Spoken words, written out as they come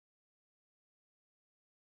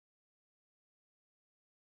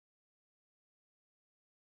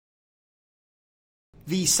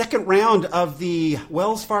The second round of the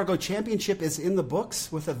Wells Fargo Championship is in the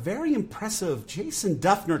books with a very impressive Jason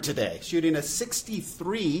Duffner today, shooting a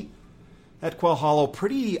 63 at Quail Hollow.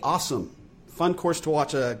 Pretty awesome. Fun course to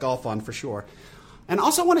watch golf on for sure. And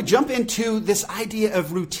also want to jump into this idea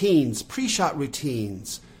of routines, pre-shot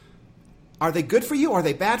routines. Are they good for you? Are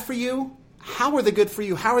they bad for you? How are they good for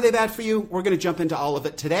you? How are they bad for you? We're going to jump into all of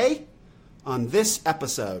it today on this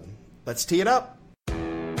episode. Let's tee it up.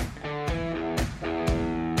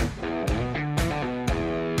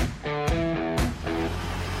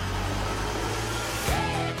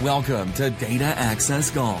 Welcome to Data Access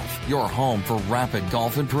Golf, your home for rapid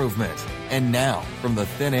golf improvement. And now, from the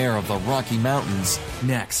thin air of the Rocky Mountains,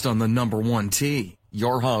 next on the number one tee,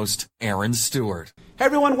 your host, Aaron Stewart. Hey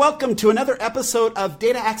everyone, welcome to another episode of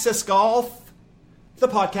Data Access Golf, the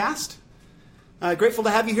podcast. Grateful to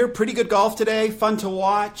have you here. Pretty good golf today, fun to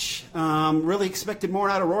watch. Really expected more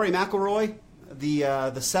out of Rory McIlroy,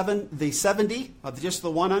 the 70, just the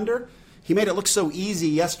one under. He made it look so easy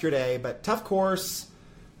yesterday, but tough course.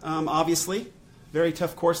 Obviously, very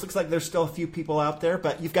tough course. Looks like there's still a few people out there,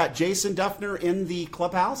 but you've got Jason Duffner in the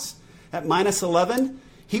clubhouse at minus 11.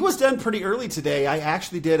 He was done pretty early today. I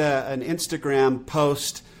actually did an Instagram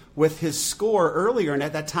post with his score earlier, and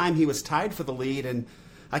at that time he was tied for the lead, and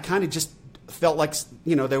I kind of just felt like,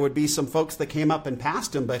 there would be some folks that came up and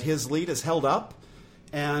passed him, but his lead is held up,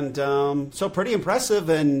 and so pretty impressive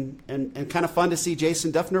and kind of fun to see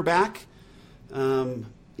Jason Duffner back.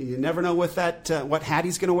 You never know with that what hat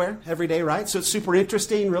he's going to wear every day, right? So it's super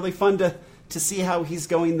interesting, really fun to see how he's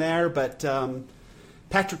going there. But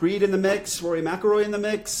Patrick Reed in the mix, Rory McIlroy in the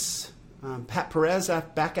mix, Pat Perez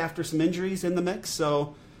back after some injuries in the mix.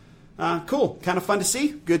 So cool, kind of fun to see.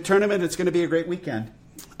 Good tournament. It's going to be a great weekend.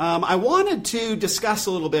 I wanted to discuss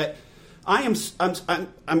a little bit. I'm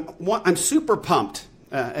super pumped.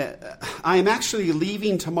 I am actually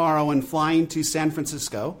leaving tomorrow and flying to San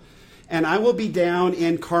Francisco. And I will be down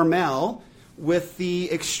in Carmel with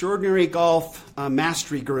the Extraordinary Golf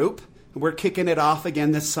Mastery Group. We're kicking it off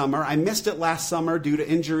again this summer. I missed it last summer due to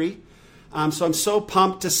injury. So I'm so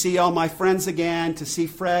pumped to see all my friends again, to see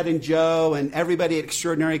Fred and Joe and everybody at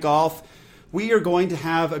Extraordinary Golf. We are going to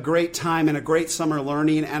have a great time and a great summer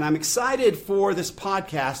learning. And I'm excited for this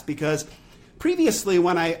podcast because previously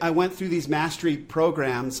when I went through these mastery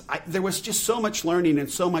programs, there was just so much learning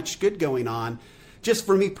and so much good going on. Just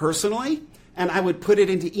for me personally, and I would put it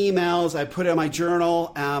into emails, I put it in my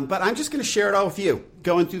journal, but I'm just going to share it all with you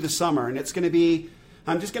going through the summer, and it's going to be,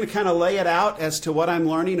 I'm just going to kind of lay it out as to what I'm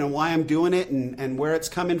learning and why I'm doing it and where it's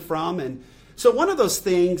coming from. And so one of those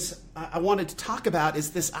things I wanted to talk about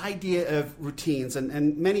is this idea of routines,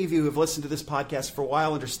 and many of you who have listened to this podcast for a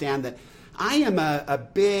while understand that I am a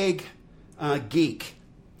big geek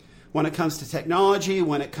when it comes to technology,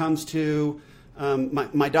 when it comes to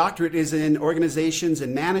my doctorate is in organizations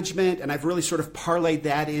and management, and I've really sort of parlayed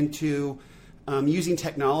that into using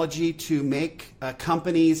technology to make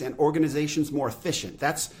companies and organizations more efficient.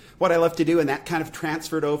 That's what I love to do, and that kind of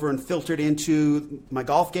transferred over and filtered into my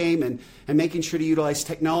golf game and making sure to utilize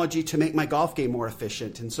technology to make my golf game more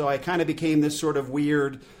efficient. And so I kind of became this sort of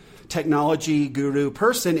weird technology guru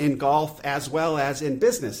person in golf as well as in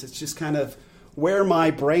business. It's just kind of where my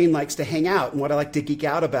brain likes to hang out and what I like to geek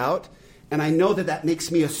out about. And I know that makes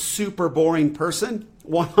me a super boring person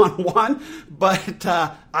one-on-one, but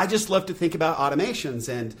I just love to think about automations.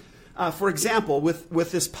 And for example,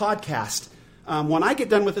 with this podcast, when I get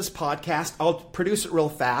done with this podcast, I'll produce it real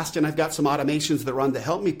fast, and I've got some automations that run to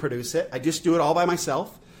help me produce it. I just do it all by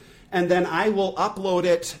myself. And then I will upload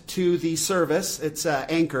it to the service. It's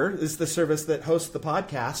Anchor, is the service that hosts the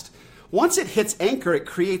podcast. Once it hits Anchor, it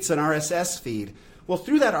creates an RSS feed. Well,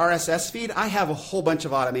 through that RSS feed, I have a whole bunch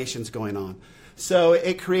of automations going on. So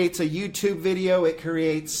it creates a YouTube video. It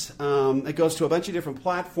creates, it goes to a bunch of different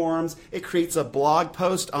platforms. It creates a blog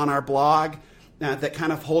post on our blog that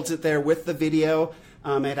kind of holds it there with the video.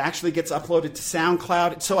 It actually gets uploaded to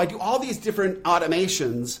SoundCloud. So I do all these different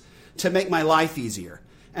automations to make my life easier.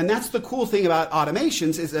 And that's the cool thing about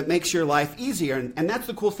automations is it makes your life easier. And that's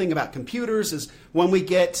the cool thing about computers is when we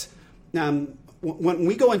get... when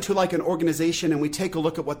we go into like an organization and we take a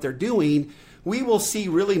look at what they're doing, we will see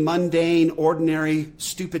really mundane, ordinary,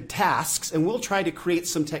 stupid tasks, and we'll try to create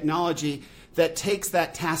some technology that takes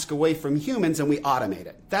that task away from humans and we automate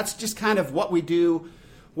it. That's just kind of what we do,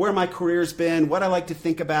 where my career's been, what I like to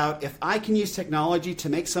think about. If I can use technology to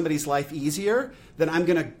make somebody's life easier, then I'm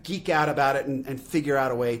going to geek out about it and figure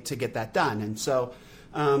out a way to get that done. And so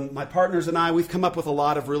my partners and I, we've come up with a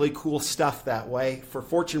lot of really cool stuff that way for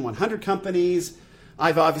Fortune 100 companies.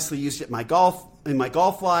 I've obviously used it in my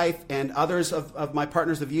golf life, and others of my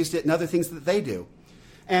partners have used it in other things that they do.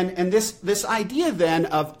 And this idea then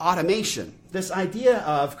of automation, this idea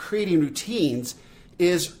of creating routines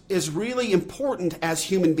is really important as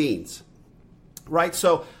human beings, right?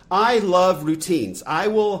 So I love routines. I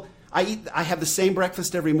have the same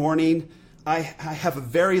breakfast every morning. I have a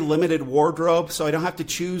very limited wardrobe, so I don't have to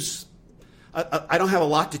choose. I don't have a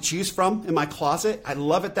lot to choose from in my closet. I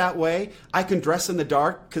love it that way. I can dress in the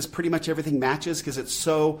dark because pretty much everything matches because it's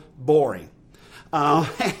so boring.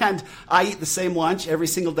 And I eat the same lunch every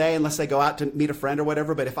single day unless I go out to meet a friend or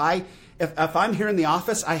whatever. But if I'm here in the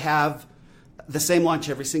office, I have the same lunch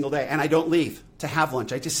every single day, and I don't leave to have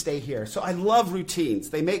lunch. I just stay here. So I love routines.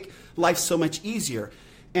 They make life so much easier.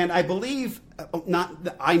 And I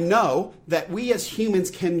I know that we as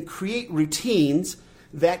humans can create routines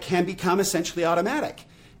that can become essentially automatic.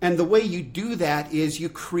 And the way you do that is you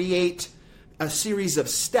create a series of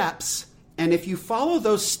steps. And if you follow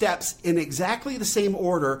those steps in exactly the same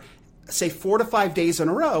order, say 4 to 5 days in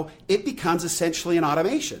a row, it becomes essentially an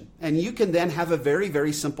automation. And you can then have a very,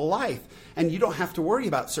 very simple life. And you don't have to worry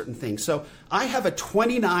about certain things. So I have a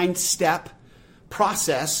 29-step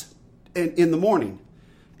process in the morning.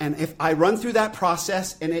 And if I run through that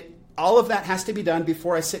process, and all of that has to be done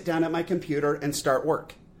before I sit down at my computer and start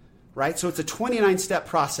work, right? So it's a 29-step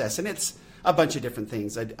process, and it's a bunch of different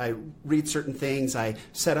things. I read certain things, I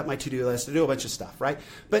set up my to-do list, I do a bunch of stuff, right?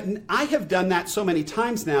 But I have done that so many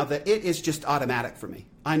times now that it is just automatic for me.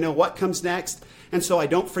 I know what comes next, and so I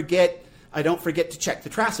don't forget to check the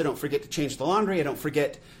trash, I don't forget to change the laundry, I don't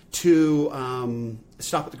forget to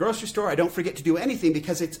stop at the grocery store, I don't forget to do anything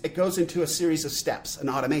because it goes into a series of steps and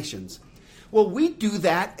automations. Well, we do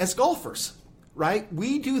that as golfers, right?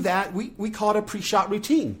 We do that, we call it a pre-shot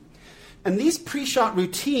routine. And these pre-shot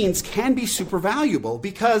routines can be super valuable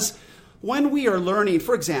because when we are learning,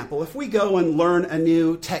 for example, if we go and learn a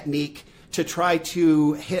new technique to try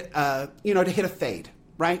to hit a fade,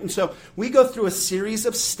 right? And so we go through a series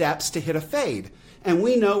of steps to hit a fade. And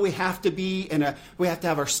we know we have to we have to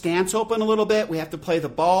have our stance open a little bit. We have to play the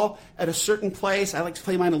ball at a certain place. I like to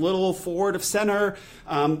play mine a little forward of center.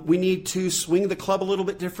 We need to swing the club a little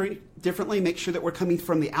bit differently, make sure that we're coming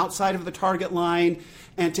from the outside of the target line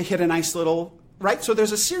and to hit a nice little, right? So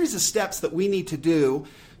there's a series of steps that we need to do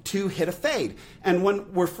to hit a fade. And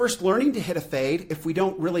when we're first learning to hit a fade, if we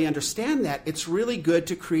don't really understand that, it's really good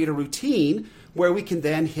to create a routine where we can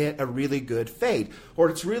then hit a really good fade. Or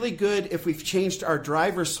it's really good if we've changed our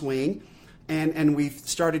driver swing and we've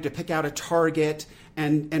started to pick out a target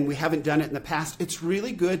and we haven't done it in the past. It's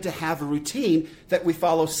really good to have a routine that we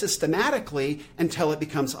follow systematically until it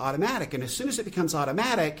becomes automatic. And as soon as it becomes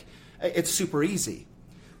automatic, it's super easy.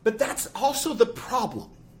 But that's also the problem.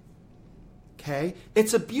 Okay?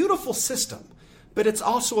 It's a beautiful system, but it's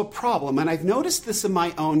also a problem. And I've noticed this in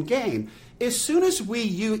my own game. As soon as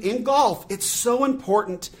in golf, it's so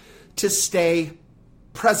important to stay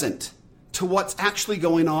present to what's actually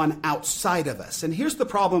going on outside of us. And here's the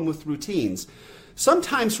problem with routines.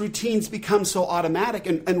 Sometimes routines become so automatic,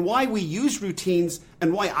 and why we use routines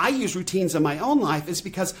and why I use routines in my own life is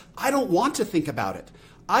because I don't want to think about it.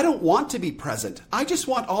 I don't want to be present. I just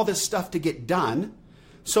want all this stuff to get done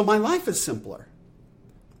so my life is simpler.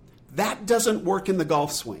 That doesn't work in the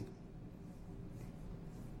golf swing.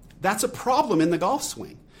 That's a problem in the golf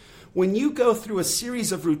swing. When you go through a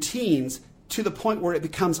series of routines to the point where it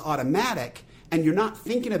becomes automatic and you're not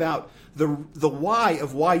thinking about the why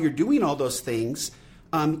of why you're doing all those things,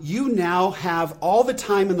 you now have all the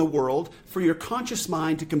time in the world for your conscious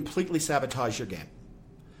mind to completely sabotage your game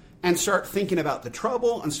and start thinking about the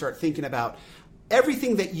trouble and start thinking about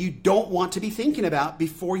everything that you don't want to be thinking about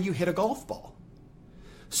before you hit a golf ball.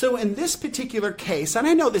 So in this particular case, and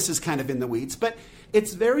I know this is kind of in the weeds, but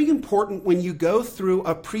it's very important when you go through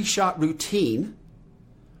a pre-shot routine,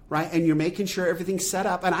 right, and you're making sure everything's set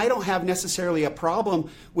up. And I don't have necessarily a problem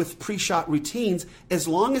with pre-shot routines as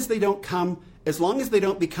long as they don't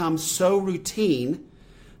become so routine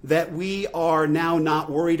that we are now not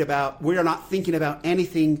worried about, we are not thinking about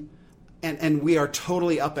anything, and we are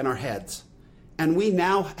totally up in our heads. And we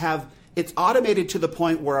now have, it's automated to the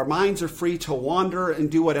point where our minds are free to wander and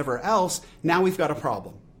do whatever else. Now we've got a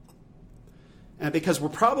problem. Because we're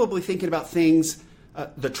probably thinking about things,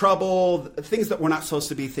 the trouble, things that we're not supposed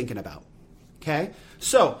to be thinking about. Okay?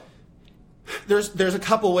 So there's a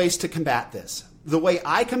couple ways to combat this. The way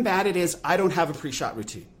I combat it is I don't have a pre-shot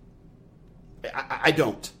routine. I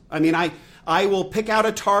don't. I mean, I will pick out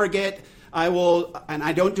a target. I will, and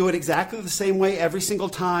I don't do it exactly the same way every single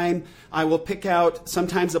time. I will pick out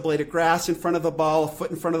sometimes a blade of grass in front of the ball, a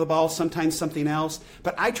foot in front of the ball, sometimes something else.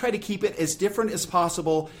 But I try to keep it as different as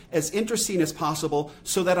possible, as interesting as possible,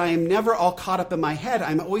 so that I am never all caught up in my head.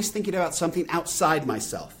 I'm always thinking about something outside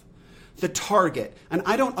myself. The target. And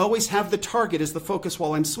I don't always have the target as the focus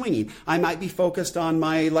while I'm swinging. I might be focused on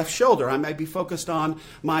my left shoulder. I might be focused on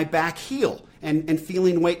my back heel and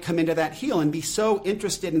feeling weight come into that heel and be so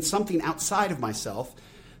interested in something outside of myself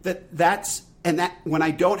that when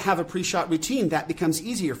I don't have a pre-shot routine, that becomes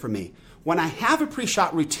easier for me. When I have a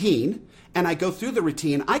pre-shot routine and I go through the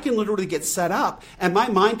routine, I can literally get set up and my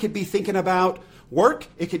mind could be thinking about work,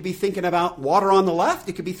 it could be thinking about water on the left,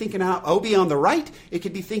 it could be thinking about OB on the right, it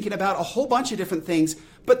could be thinking about a whole bunch of different things.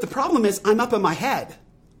 But the problem is I'm up in my head.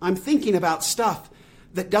 I'm thinking about stuff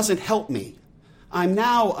that doesn't help me. I'm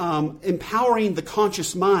now empowering the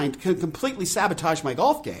conscious mind can completely sabotage my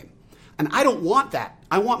golf game. And I don't want that.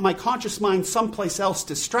 I want my conscious mind someplace else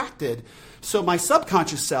distracted so my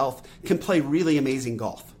subconscious self can play really amazing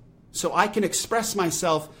golf. So I can express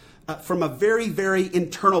myself from a very, very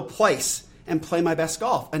internal place and play my best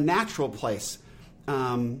golf, a natural place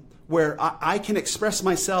where I can express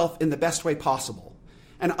myself in the best way possible.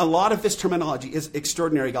 And a lot of this terminology is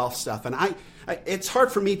extraordinary golf stuff. And it's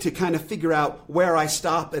hard for me to kind of figure out where I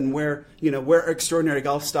stop and where extraordinary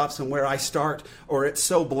golf stops and where I start, or it's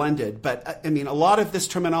so blended. But I mean, a lot of this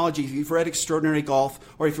terminology, if you've read Extraordinary Golf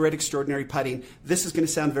or if you've read Extraordinary Putting, this is going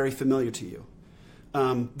to sound very familiar to you.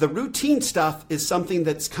 The routine stuff is something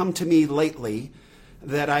that's come to me lately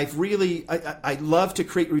that I love to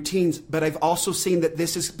create routines, but I've also seen that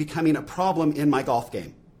this is becoming a problem in my golf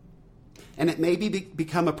game. And it may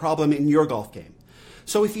become a problem in your golf game.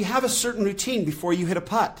 So if you have a certain routine before you hit a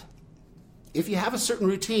putt, if you have a certain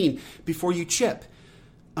routine before you chip,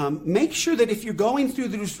 make sure that if you're going through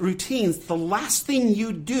those routines, the last thing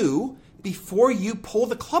you do before you pull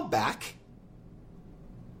the club back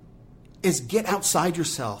is get outside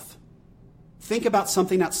yourself. Think about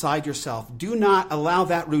something outside yourself. Do not allow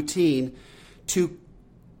that routine to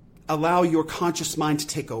allow your conscious mind to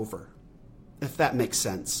take over, if that makes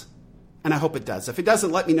sense. And I hope it does. If it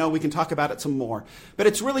doesn't, let me know. We can talk about it some more. But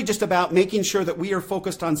it's really just about making sure that we are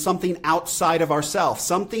focused on something outside of ourselves,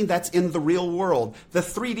 something that's in the real world, the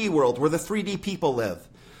 3D world where the 3D people live,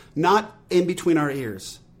 not in between our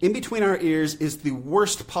ears. In between our ears is the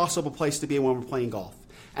worst possible place to be when we're playing golf.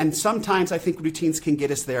 And sometimes I think routines can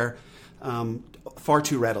get us there far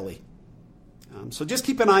too readily. So just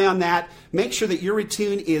keep an eye on that. Make sure that your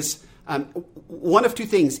routine is one of two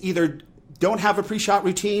things. Either don't have a pre-shot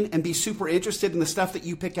routine and be super interested in the stuff that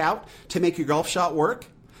you pick out to make your golf shot work.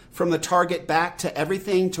 From the target back to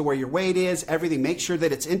everything, to where your weight is, everything. Make sure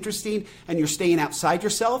that it's interesting and you're staying outside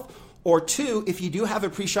yourself. Or two, if you do have a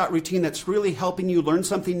pre-shot routine that's really helping you learn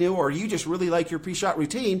something new, or you just really like your pre-shot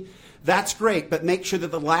routine, that's great. But make sure that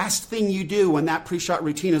the last thing you do when that pre-shot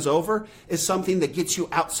routine is over is something that gets you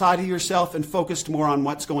outside of yourself and focused more on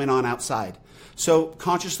what's going on outside. So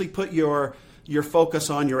consciously put your focus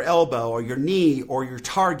on your elbow or your knee or your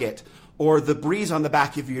target or the breeze on the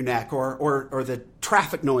back of your neck or the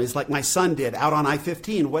traffic noise like my son did out on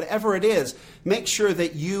I-15, whatever it is. Make sure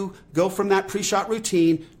that you go from that pre-shot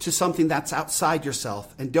routine to something that's outside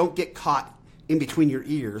yourself and don't get caught in between your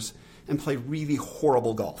ears and play really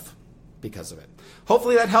horrible golf because of it.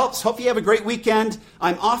 Hopefully that helps. Hope you have a great weekend.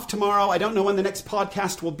 I'm off tomorrow. I don't know when the next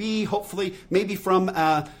podcast will be. Hopefully maybe from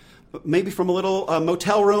a little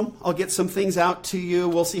motel room. I'll get some things out to you.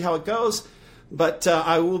 We'll see how it goes. But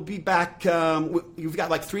I will be back. You've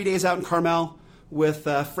got like 3 days out in Carmel with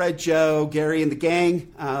Fred, Joe, Gary, and the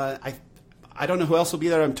gang. I don't know who else will be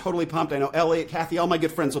there. I'm totally pumped. I know Elliot, Kathy, all my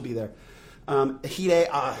good friends will be there. Hide,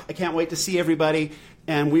 I can't wait to see everybody.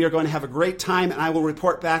 And we are going to have a great time. And I will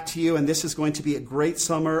report back to you. And this is going to be a great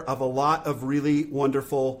summer of a lot of really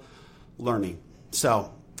wonderful learning.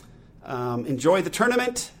 So enjoy the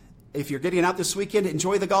tournament. If you're getting out this weekend,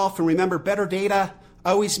 enjoy the golf. And remember, better data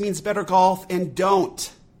always means better golf. And don't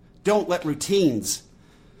let routines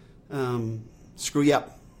screw you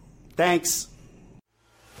up. Thanks.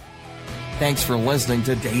 Thanks for listening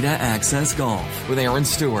to Data Access Golf with Aaron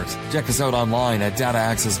Stewart. Check us out online at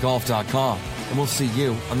dataaccessgolf.com, and we'll see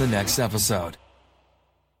you on the next episode.